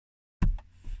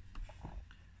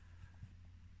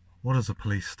What does a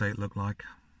police state look like?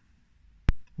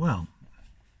 Well,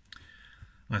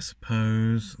 I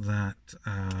suppose that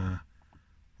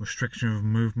restriction of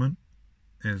movement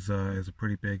is a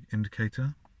pretty big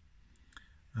indicator.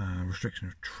 Restriction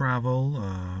of travel,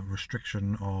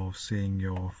 restriction of seeing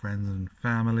your friends and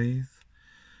families,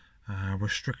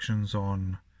 restrictions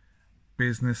on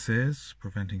businesses,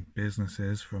 preventing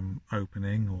businesses from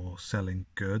opening or selling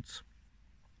goods,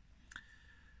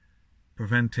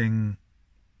 preventing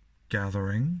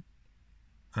gathering,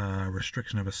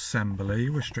 restriction of assembly,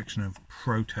 restriction of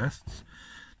protests.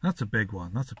 That's a big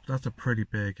one. That's a pretty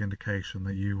big indication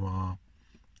that you are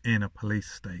in a police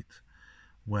state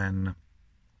when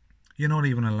you're not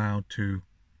even allowed to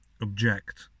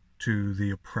object to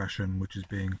the oppression which is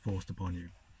being forced upon you.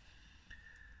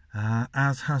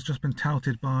 As has just been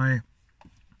touted by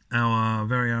our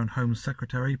very own Home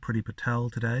Secretary, Priti Patel,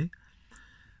 today,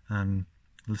 and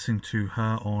listening to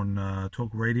her on talk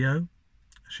radio,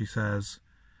 she says,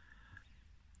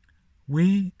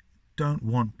 "We don't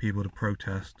want people to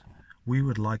protest. We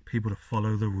would like people to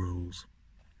follow the rules."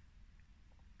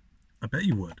 I bet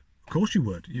you would. Of course you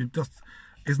would.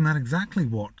 Isn't that exactly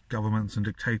what governments and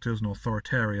dictators and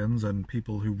authoritarians and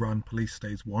people who run police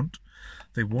states want?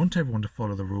 They want everyone to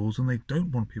follow the rules, and they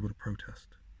don't want people to protest.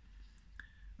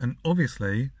 And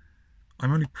obviously,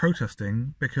 I'm only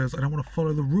protesting because I don't want to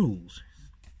follow the rules.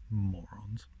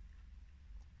 Morons.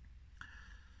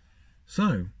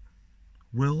 So,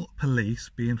 will police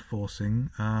be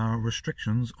enforcing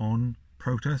restrictions on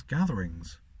protest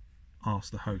gatherings?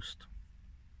 Asked the host.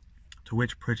 To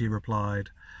which Priti replied,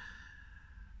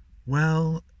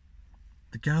 "Well,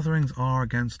 the gatherings are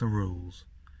against the rules,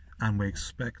 and we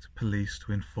expect police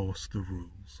to enforce the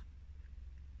rules."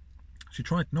 She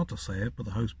tried not to say it, but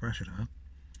the host pressured her,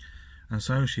 and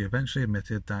so she eventually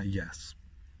admitted that yes,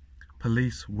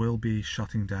 police will be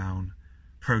shutting down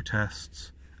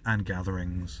protests and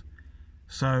gatherings.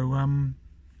 So,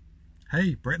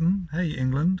 hey Britain, hey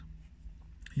England,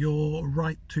 your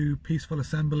right to peaceful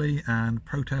assembly and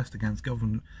protest against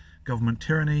government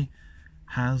tyranny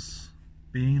has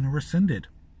been rescinded.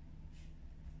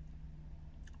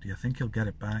 Do you think you'll get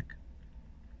it back?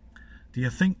 Do you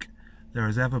think there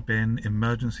has ever been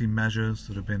emergency measures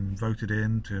that have been voted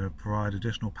in to provide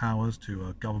additional powers to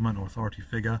a government or authority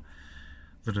figure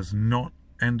that has not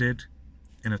ended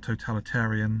in a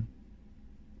totalitarian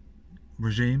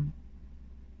regime?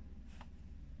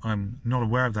 I'm not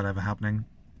aware of that ever happening.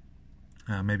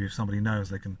 Maybe if somebody knows,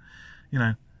 they can,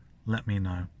 let me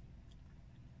know.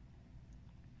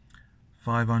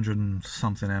 500 and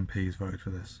something MPs voted for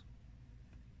this.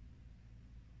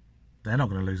 They're not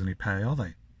going to lose any pay, are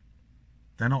they?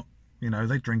 They're not,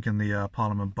 they drink in the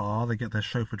Parliament bar, they get their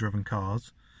chauffeur-driven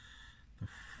cars. The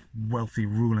wealthy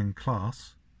ruling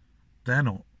class, they're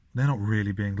not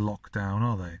really being locked down,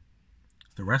 are they?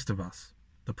 It's the rest of us,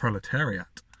 the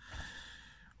proletariat,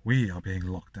 we are being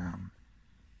locked down.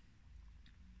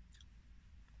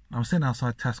 I'm sitting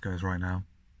outside Tesco's right now.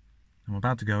 I'm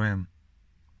about to go in.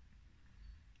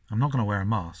 I'm not going to wear a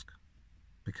mask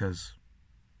because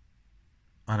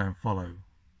I don't follow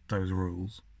those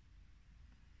rules.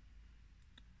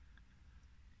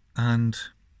 And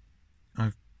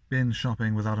I've been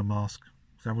shopping without a mask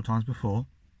several times before,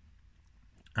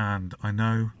 and I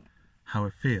know how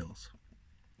it feels.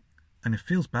 And it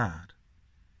feels bad.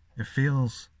 It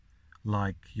feels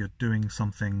like you're doing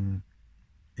something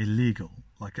illegal,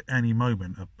 like at any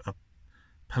moment a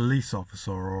police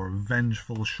officer or a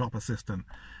vengeful shop assistant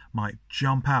might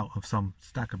jump out of some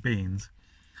stack of beans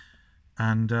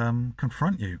and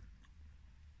confront you.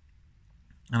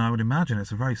 And I would imagine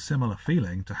it's a very similar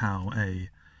feeling to how a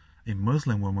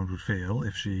Muslim woman would feel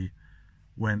if she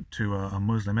went to a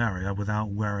Muslim area without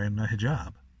wearing a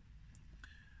hijab.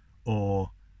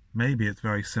 Or maybe it's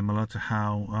very similar to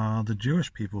how the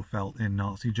Jewish people felt in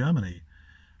Nazi Germany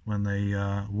when they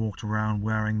walked around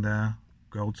wearing their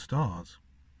gold stars.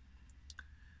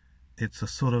 It's a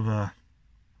sort of a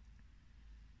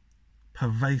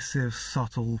pervasive,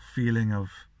 subtle feeling of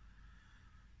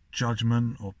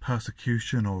judgment or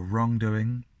persecution or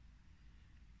wrongdoing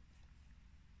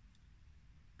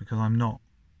because I'm not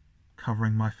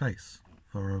covering my face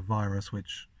for a virus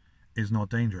which is not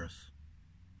dangerous.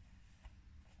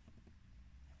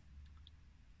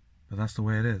 But that's the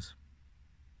way it is.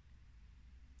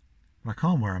 But I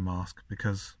can't wear a mask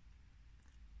because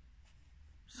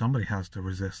somebody has to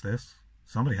resist this.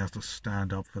 Somebody has to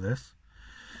stand up for this.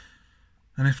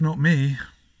 And if not me,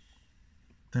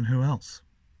 then who else?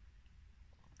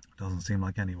 Doesn't seem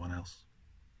like anyone else.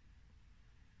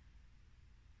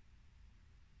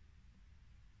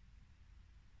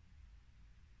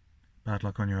 Bad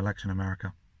luck on your election,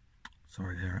 America.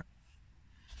 Sorry to hear it.